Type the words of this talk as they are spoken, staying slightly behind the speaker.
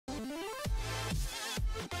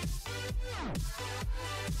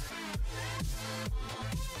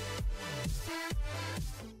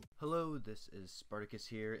Hello, this is Spartacus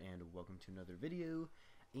here, and welcome to another video.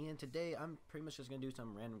 And today I'm pretty much just going to do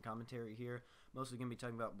some random commentary here. Mostly going to be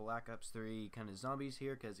talking about Black Ops 3 kind of zombies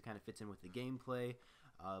here, because it kind of fits in with the gameplay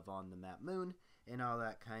of on the map Moon and all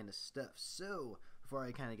that kind of stuff. So, before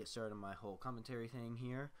I kind of get started on my whole commentary thing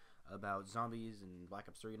here about zombies and Black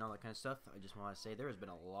Ops 3 and all that kind of stuff, I just want to say there has been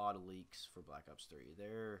a lot of leaks for Black Ops 3.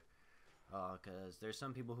 Because there's a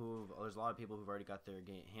lot of people who've already got their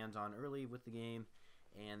hands on early with the game.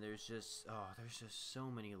 And there's just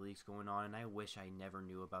so many leaks going on, and I wish I never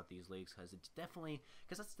knew about these leaks, because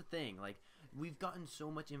that's the thing, like, we've gotten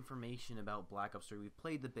so much information about Black Ops 3, we've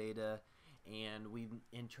played the beta, and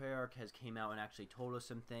Treyarch has came out and actually told us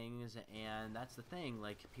some things, and that's the thing,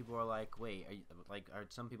 like, people are like, wait,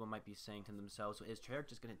 some people might be saying to themselves, is Treyarch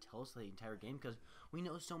just going to tell us the entire game, because we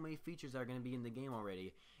know so many features that are going to be in the game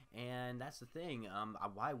already, and that's the thing,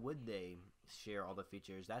 why would they share all the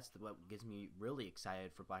features? That's what gets me really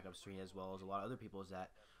excited for Black Ops 3, as well as a lot of other people, is that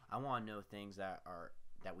I want to know things that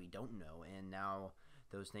we don't know, and now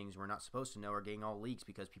those things we're not supposed to know are getting all leaks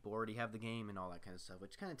because people already have the game and all that kind of stuff,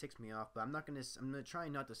 which kind of ticks me off. But I'm gonna try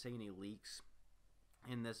not to say any leaks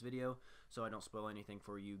in this video, so I don't spoil anything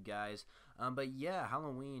for you guys. But yeah,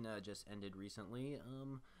 Halloween just ended recently.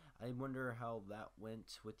 I wonder how that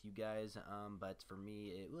went with you guys. But for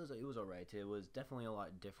me, it was alright. It was definitely a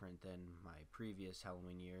lot different than my previous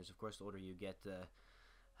Halloween years. Of course, the older you get,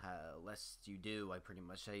 less you do. I pretty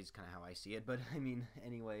much say is kind of how I see it. But I mean,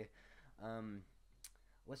 anyway,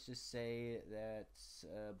 let's just say that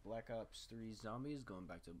Black Ops 3 Zombies.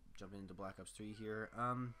 Jumping into Black Ops 3 here.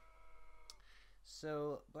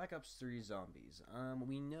 So, Black Ops 3 Zombies.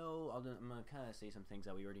 We know, I'm going to kind of say some things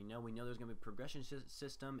that we already know. We know there's going to be a progression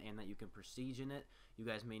system and that you can prestige in it. You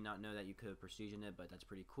guys may not know that you could prestige in it, but that's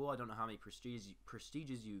pretty cool. I don't know how many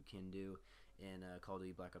prestiges you can do in Call of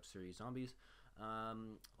Duty Black Ops 3 Zombies.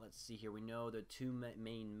 Let's see here. We know the two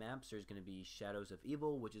main maps. There's going to be Shadows of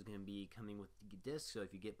Evil, which is going to be coming with the disc. So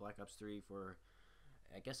if you get Black Ops 3 for,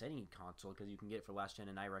 I guess, any console, because you can get it for last gen,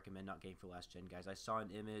 and I recommend not getting for last gen, guys. I saw an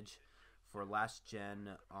image for last gen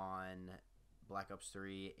on Black Ops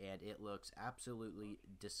 3, and it looks absolutely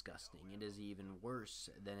disgusting. It is even worse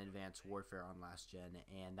than Advanced Warfare on last gen,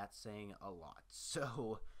 and that's saying a lot.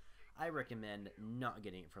 So I recommend not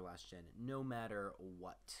getting it for last gen, no matter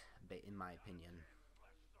what, in my opinion.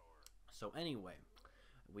 So anyway,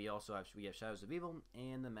 we have Shadows of Evil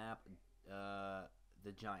and the map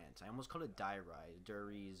the Giant. I almost called it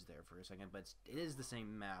Duries there for a second, but it is the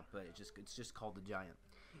same map, but it's just called the Giant.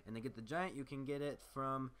 And to get the Giant, you can get it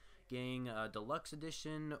from getting Deluxe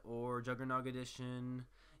Edition or Juggernaut Edition.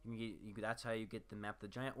 That's how you get the map the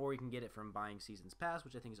Giant, or you can get it from buying Seasons Pass,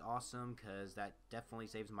 which I think is awesome, because that definitely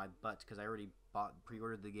saves my butt, because I already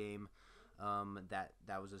pre-ordered the game.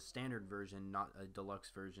 That was a standard version, not a deluxe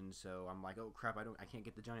version, so I'm like, oh crap, I can't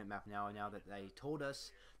get the Giant map now. And now that they told us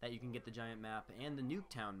that you can get the Giant map and the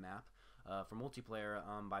Nuketown map for multiplayer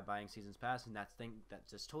by buying Seasons Pass, and that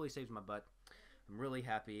just totally saves my butt. I'm really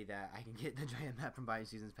happy that I can get the Giant map from buying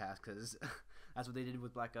Seasons Pass, because that's what they did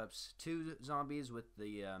with Black Ops 2 Zombies with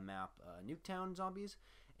the map Nuketown Zombies.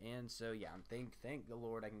 And so yeah, thank the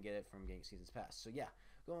Lord I can get it from getting Seasons Pass. So yeah,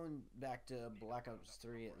 going back to Black Ops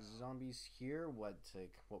 3 Zombies here, what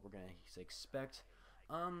we're gonna expect.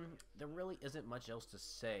 There really isn't much else to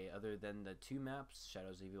say other than the two maps,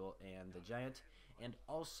 Shadows of Evil and the Giant, and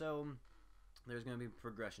also there's going to be a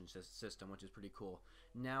progression system, which is pretty cool.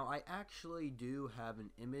 Now, I actually do have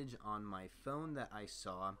an image on my phone that I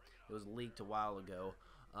saw. It was leaked a while ago,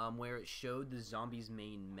 where it showed the zombies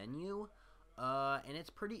main menu. And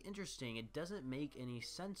it's pretty interesting. It doesn't make any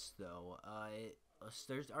sense, though.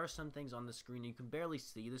 There are some things on the screen. You can barely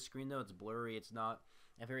see the screen, though. It's blurry. It's not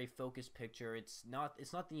a very focused picture. It's not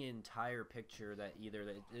the entire picture that either.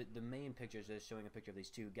 The main picture is just showing a picture of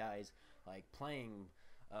these two guys, like, playing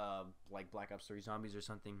like Black Ops 3 Zombies or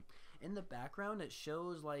something. In the background, it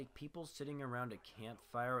shows like people sitting around a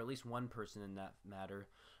campfire, or at least one person in that matter.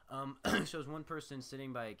 It shows one person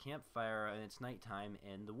sitting by a campfire, and it's nighttime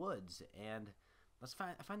in the woods. And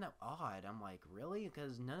I find that odd. I'm like, really?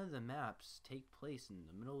 Because none of the maps take place in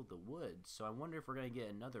the middle of the woods. So I wonder if we're gonna get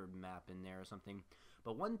another map in there or something.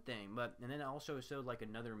 And then it also showed like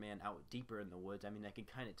another man out deeper in the woods. I mean, I can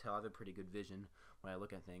kind of tell. I have a pretty good vision when I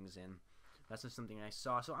look at things, and that's just something I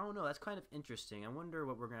saw. So I don't know. That's kind of interesting. I wonder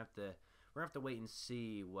what we're gonna have to wait and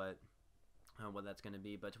see what what that's going to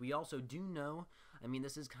be. But we also do know, I mean,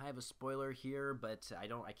 this is kind of a spoiler here, but I'm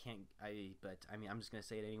just going to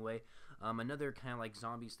say it anyway. Another kind of like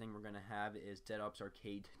zombies thing we're going to have is Dead Ops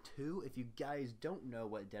Arcade 2. If you guys don't know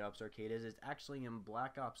what Dead Ops Arcade is, it's actually in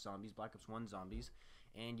Black Ops 1 Zombies,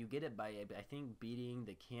 and you get it by, I think, beating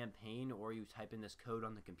the campaign, or you type in this code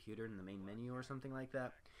on the computer in the main menu or something like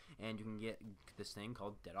that, and you can get this thing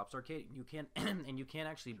called Dead Ops Arcade. You can and you can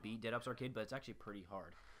actually beat Dead Ops Arcade, but it's actually pretty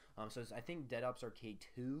hard. So I think Dead Ops Arcade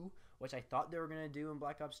 2, which I thought they were going to do in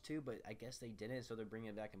Black Ops 2, but I guess they didn't, so they're bringing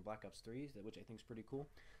it back in Black Ops 3, which I think is pretty cool.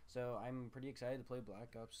 So I'm pretty excited to play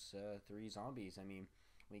Black Ops 3 Zombies. I mean,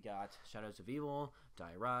 we got Shadows of Evil,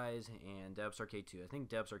 Die Rise, and Dead Ops Arcade 2. I think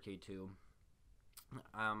Dead Ops Arcade 2,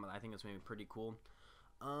 I think it's going to be pretty cool.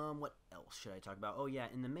 What else should I talk about? Oh yeah,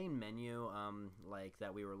 in the main menu, like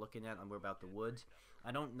that we were looking at, we're about the woods.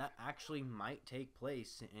 That actually might take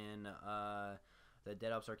place in, the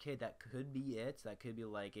Dead Ops Arcade. That could be it. That could be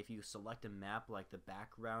like if you select a map, like the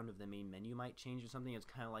background of the main menu might change or something. It's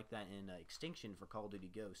kind of like that in Extinction for Call of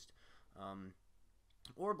Duty Ghost,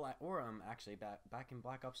 actually back in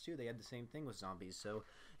Black Ops 2 they had the same thing with zombies. So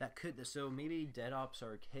maybe Dead Ops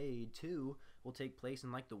Arcade 2 will take place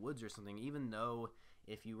in like the woods or something. Even though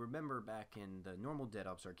if you remember back in the normal Dead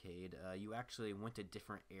Ops Arcade, you actually went to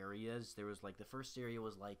different areas. There was like the first area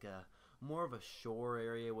was like more of a shore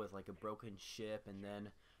area with like a broken ship, and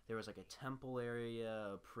then there was like a temple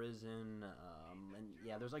area, a prison, and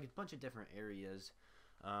yeah, there's like a bunch of different areas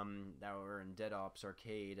that were in Dead Ops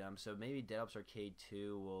Arcade. So maybe Dead Ops Arcade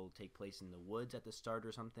 2 will take place in the woods at the start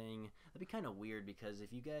or something. That'd be kind of weird, because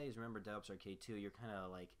if you guys remember Dead Ops Arcade 2, you're kind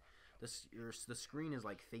of like the screen is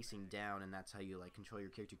like facing down, and that's how you like control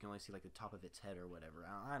your character. You can only see like the top of its head or whatever.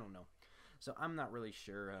 I don't know. So I'm not really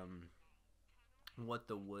sure what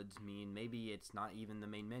the woods mean. Maybe it's not even the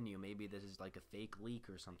main menu. Maybe this is like a fake leak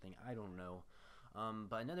or something. I don't know.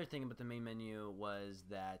 But another thing about the main menu was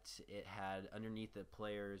that it had underneath the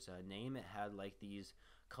player's name, it had like these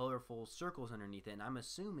colorful circles underneath it, and I'm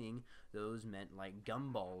assuming those meant like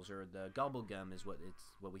gumballs, or the gobble gum is what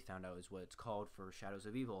we found out is what it's called for Shadows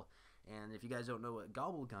of Evil. And if you guys don't know what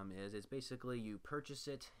gobble gum is, it's basically you purchase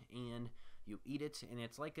it and you eat it, and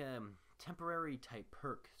it's like a temporary type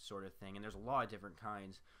perk sort of thing, and there's a lot of different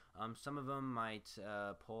kinds. Some of them might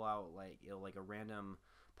pull out like a random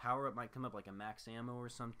power-up might come up, like a max ammo or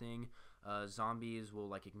something. Zombies will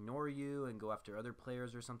like ignore you and go after other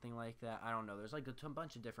players or something like that. I don't know. There's like a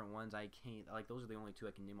bunch of different ones. I can't, like, those are the only two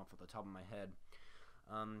I can name off the top of my head.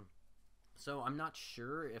 So I'm not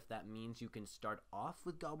sure if that means you can start off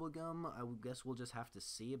with gobblegum. I guess we'll just have to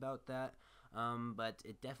see about that. But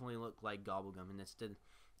it definitely looked like gobblegum,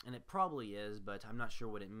 and it probably is, but I'm not sure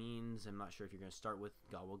what it means. I'm not sure if you're going to start with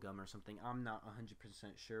gobblegum or something. I'm not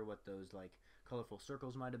 100% sure what those like colorful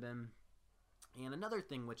circles might have been. And another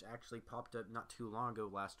thing which actually popped up not too long ago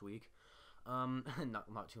last week,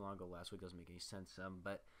 not too long ago last week, doesn't make any sense,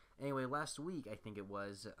 but anyway, last week I think it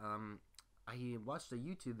was, I watched a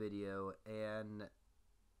YouTube video, and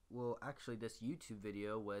well, actually this YouTube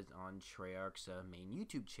video was on Treyarch's main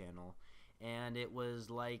YouTube channel, and it was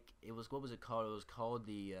what was it called? It was called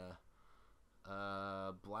the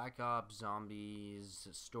Black Ops Zombies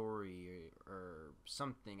story or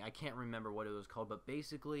something. I can't remember what it was called, but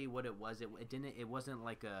basically what it was, it wasn't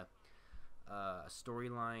like a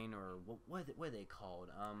storyline, or what are they called?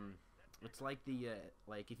 It's like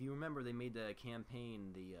like if you remember, they made the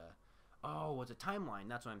campaign, what's a timeline?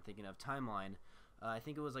 That's what I'm thinking of, timeline. I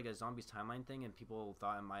think it was like a zombies timeline thing, and people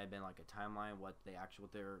thought it might have been like a timeline, what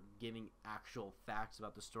they're giving actual facts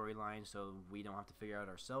about the storyline, so we don't have to figure out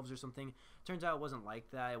ourselves or something. Turns out it wasn't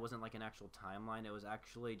like that. It wasn't like an actual timeline. It was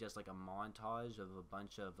actually just like a montage of a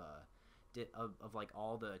bunch of like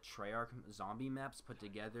all the Treyarch zombie maps put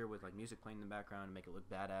together with like music playing in the background to make it look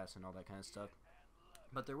badass and all that kind of stuff.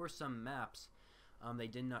 But there were some maps they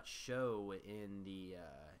did not show in the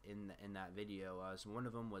in that video. So one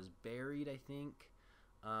of them was Buried, I think.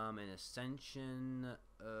 An Ascension.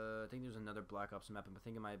 I think there's another Black Ops map. I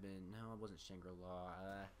think it might have been, no, it wasn't Shangri-La.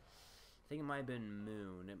 I think it might have been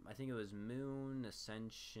Moon. I think it was Moon,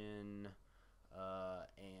 Ascension,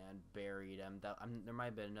 and Buried. There might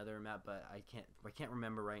have been another map, but I can't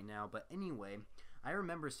remember right now. But anyway, I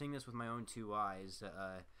remember seeing this with my own two eyes.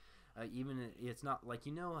 Even it's not like,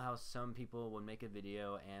 you know how some people would make a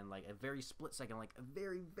video and like a very split second, like a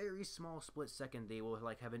very, very small split second, they will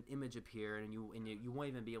like have an image appear, and you won't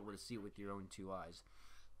even be able to see it with your own two eyes.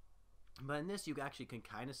 But in this, you actually can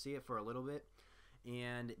kind of see it for a little bit.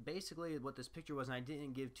 And basically what this picture was, and I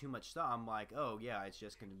didn't give too much thought, I'm like, oh yeah, it's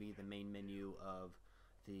just going to be the main menu of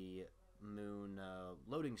the Moon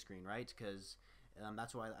loading screen, right? Because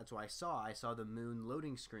That's why I saw the moon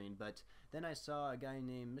loading screen. But then I saw a guy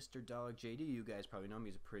named Mr. Dog JD. You guys probably know him.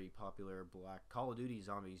 He's a pretty popular Black Call of Duty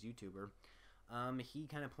Zombies YouTuber. He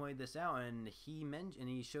kind of pointed this out, and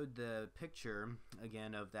he showed the picture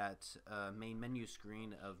again of that main menu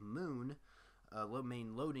screen of Moon,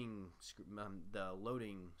 main loading the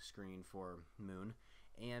loading screen for Moon,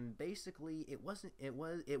 and basically it was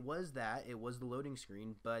the loading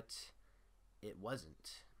screen, but it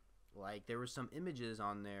wasn't. Like, there were some images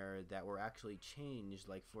on there that were actually changed.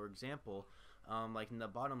 Like, for example, like in the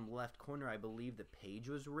bottom left corner, I believe the page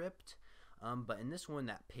was ripped. But in this one,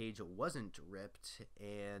 that page wasn't ripped,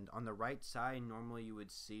 and on the right side, normally you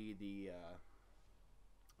would see the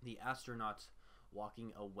astronauts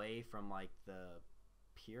walking away from like the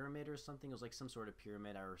pyramid or something. It was like some sort of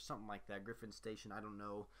pyramid or something like that. Griffin Station, I don't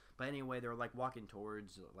know. But anyway, they were like walking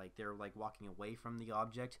towards, like they're like walking away from the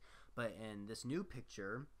object. But in this new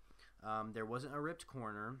picture, there wasn't a ripped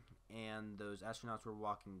corner, and those astronauts were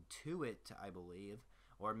walking to it, I believe,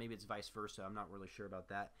 or maybe it's vice versa. I'm not really sure about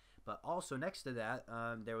that. But also next to that,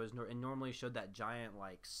 there was it normally showed that giant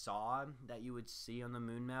like saw that you would see on the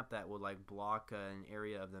moon map that would like block an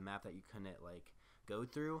area of the map that you couldn't like go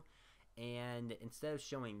through. And instead of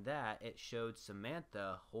showing that, it showed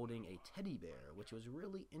Samantha holding a teddy bear, which was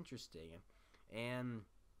really interesting. And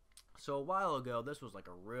so a while ago, this was like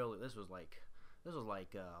a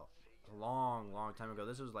long time ago.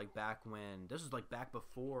 This was like back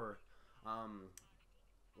before.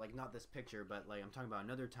 Like, not this picture, but like I'm talking about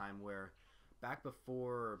another time where back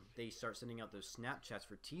before they start sending out those Snapchats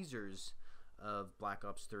for teasers of Black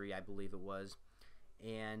Ops 3, I believe it was.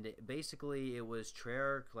 And basically it was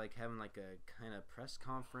Treyarch like having like a kind of press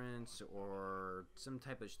conference or some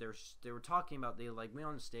type of they were talking about, they like went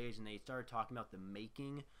on stage and they started talking about the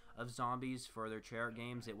making of zombies for their Treyarch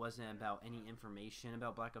games. It wasn't about any information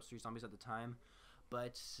about Black Ops 3 zombies at the time.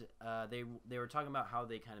 But they were talking about how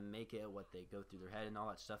they kind of make it, what they go through their head and all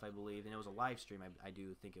that stuff, I believe. And it was a live stream, I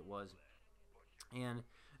do think it was. And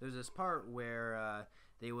there's this part where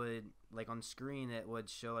they would, like on screen, it would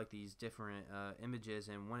show like these different images.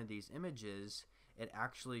 And one of these images, it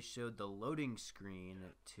actually showed the loading screen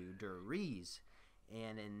to Duriz.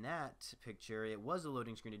 And in that picture, it was a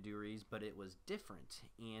loading screen to Duriz, but it was different.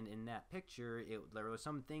 And in that picture, there were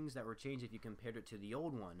some things that were changed if you compared it to the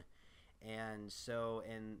old one. And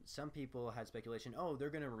some people had speculation, oh,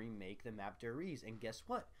 they're going to remake the map Duriz. And guess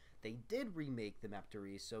what? They did remake the map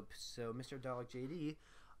Duriz. So Mr. Dalek JD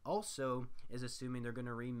also is assuming they're going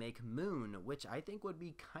to remake Moon, which I think would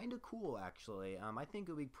be kind of cool, actually. I think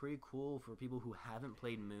it would be pretty cool for people who haven't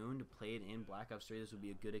played Moon to play it in Black Ops 3. This would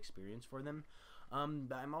be a good experience for them.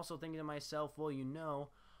 But I'm also thinking to myself, well, you know,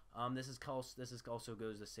 this also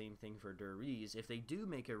goes the same thing for Duriz. If they do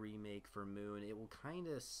make a remake for Moon, it will kind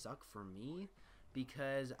of suck for me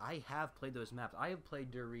because I have played those maps. I have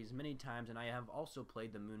played Duriz many times, and I have also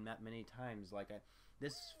played the Moon map many times. Like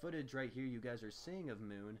this footage right here you guys are seeing of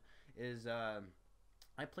Moon is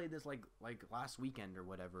I played this like last weekend or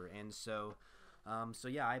whatever, and so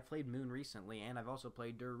yeah, I played Moon recently, and I've also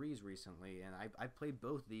played Duriz recently, and I've played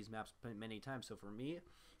both these maps many times. So for me,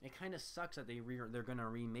 it kind of sucks that they're gonna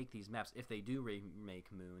remake these maps if they do remake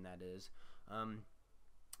Moon. That is,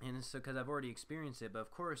 and so because I've already experienced it. But of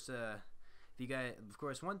course,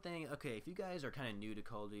 one thing. Okay, if you guys are kind of new to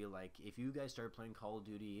Call of Duty, like if you guys started playing Call of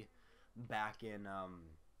Duty back in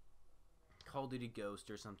Call of Duty Ghost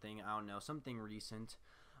or something, I don't know, something recent.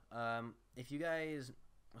 If you guys.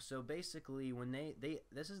 So basically, when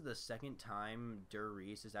this is the second time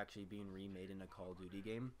Duriz is actually being remade in a Call of Duty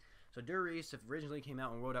game. So Duriz originally came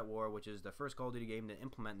out in World at War, which is the first Call of Duty game to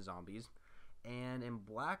implement zombies. And in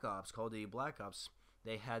Black Ops, Call of Duty Black Ops,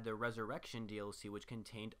 they had the Resurrection DLC, which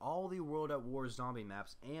contained all the World at War zombie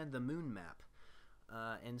maps and the Moon map.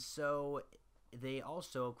 And so they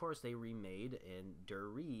also, of course, they remade in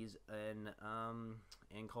Duriz and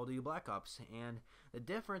Call of Duty Black Ops. And the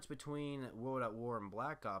difference between World at War and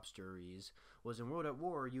Black Ops Duriz was in World at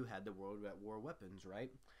War, you had the World at War weapons, right?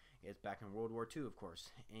 It's back in World War II, of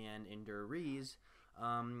course. And in Duriz,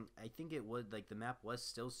 I think it would, like, the map was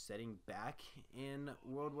still setting back in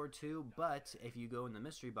World War II, but if you go in the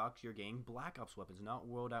mystery box, you're getting Black Ops weapons, not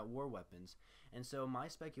World at War weapons. And so my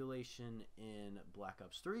speculation in Black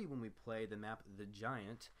Ops 3, when we play the map The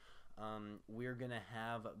Giant, we're going to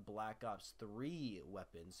have Black Ops 3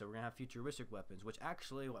 weapons. So we're going to have futuristic weapons, which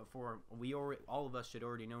actually, all of us should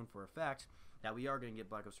already know for a fact that we are going to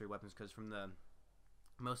get Black Ops 3 weapons, because from the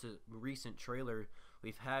most recent trailer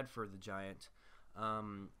we've had for The Giant,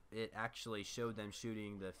 it actually showed them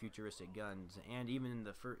shooting the futuristic guns, and even in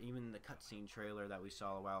the cutscene trailer that we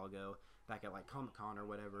saw a while ago, back at like Comic-Con or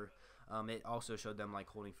whatever, it also showed them like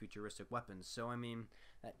holding futuristic weapons. So I mean,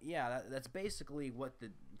 that's basically what the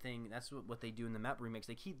thing. That's what they do in the map remakes.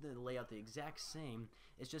 They keep the layout the exact same.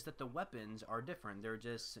 It's just that the weapons are different. They're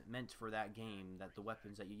just meant for that game. That the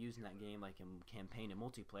weapons that you use in that game, like in campaign and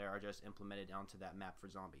multiplayer, are just implemented onto that map for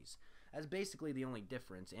zombies. That's basically the only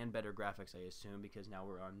difference, and better graphics, I assume, because now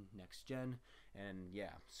we're on next gen. And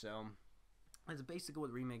yeah, so that's basically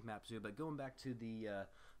what remake maps do. But going back to the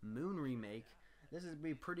Moon remake, this is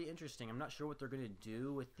be pretty interesting. I'm not sure what they're gonna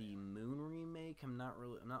do with the Moon remake. I'm not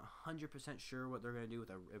 100% sure what they're gonna do with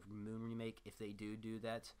a Moon remake if they do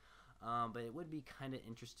that. But it would be kind of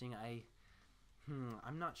interesting.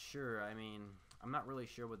 I'm not sure. I mean, I'm not really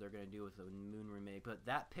sure what they're gonna do with the Moon remake. But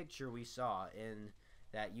that picture we saw in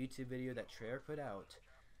that YouTube video that Treyarch put out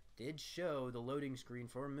did show the loading screen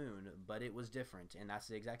for Moon, but it was different, and that's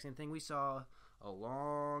the exact same thing we saw a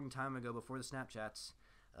long time ago before the Snapchats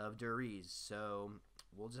of Duriz. So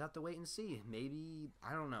we'll just have to wait and see. Maybe,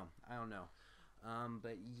 I don't know.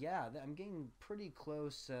 But yeah, I'm getting pretty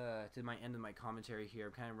close to my end of my commentary here.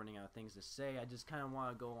 I'm kind of running out of things to say. I just kind of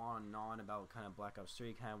want to go on and on about kind of Black Ops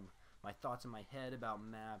 3, kind of my thoughts in my head about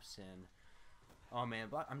maps, and oh man,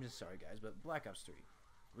 I'm just sorry guys, but Black Ops 3.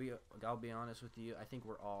 I'll be honest with you, I think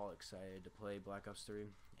we're all excited to play Black Ops 3,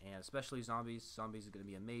 and especially Zombies. Zombies is going to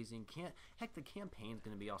be amazing. Heck, the campaign's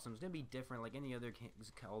going to be awesome. It's going to be different like any other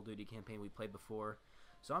Call of Duty campaign we played before.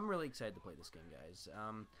 So I'm really excited to play this game, guys.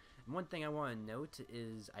 One thing I want to note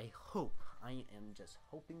is I am just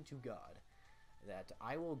hoping to God that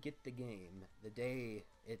I will get the game the day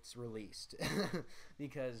it's released.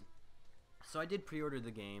 Because, so I did pre-order the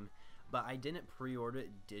game, but I didn't pre-order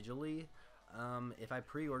it digitally. If I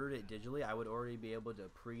pre-ordered it digitally, I would already be able to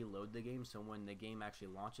preload the game, so when the game actually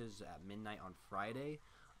launches at midnight on Friday,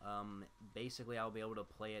 basically I'll be able to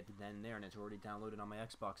play it then and there, and it's already downloaded on my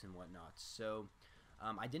Xbox and whatnot. So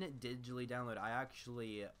I didn't digitally download it. I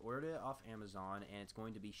actually ordered it off Amazon, and it's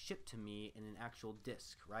going to be shipped to me in an actual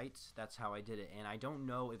disc, right? That's how I did it, and I don't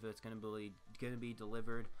know if it's going to be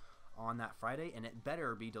delivered on that Friday, and it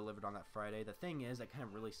better be delivered on that Friday. The thing is, that kind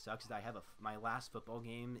of really sucks, that I have my last football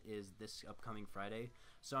game is this upcoming Friday,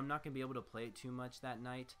 so I'm not going to be able to play it too much that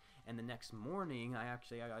night, and the next morning, I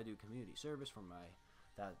gotta do community service for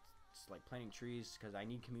that's like planting trees, because I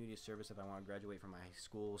need community service if I want to graduate from my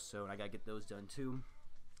school, so I gotta get those done too.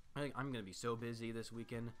 I'm going to be so busy this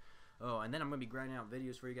weekend. Oh, and then I'm going to be grinding out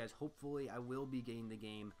videos for you guys. Hopefully, I will be getting the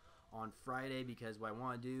game on Friday, because what I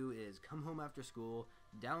want to do is come home after school,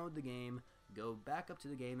 download the game, go back up to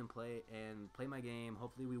the game and play my game.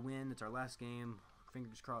 Hopefully we win. It's our last game.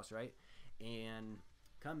 Fingers crossed, right? And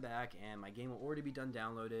come back and my game will already be done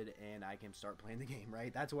downloaded and I can start playing the game,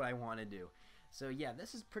 right? That's what I want to do. So yeah,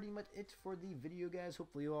 this is pretty much it for the video, guys.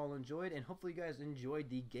 Hopefully you all enjoyed, and hopefully you guys enjoyed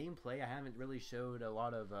the gameplay. I haven't really showed a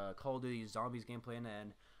lot of Call of Duty Zombies gameplay,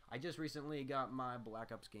 and I just recently got my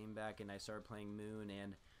Black Ops game back and I started playing Moon,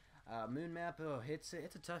 and Moon map, oh, it's a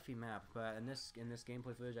toughie map, but in this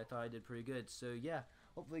gameplay footage, I thought I did pretty good. So yeah,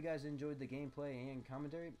 hopefully you guys enjoyed the gameplay and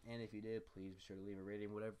commentary, and if you did, please be sure to leave a rating,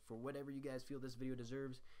 for whatever you guys feel this video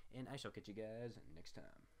deserves, and I shall catch you guys next time.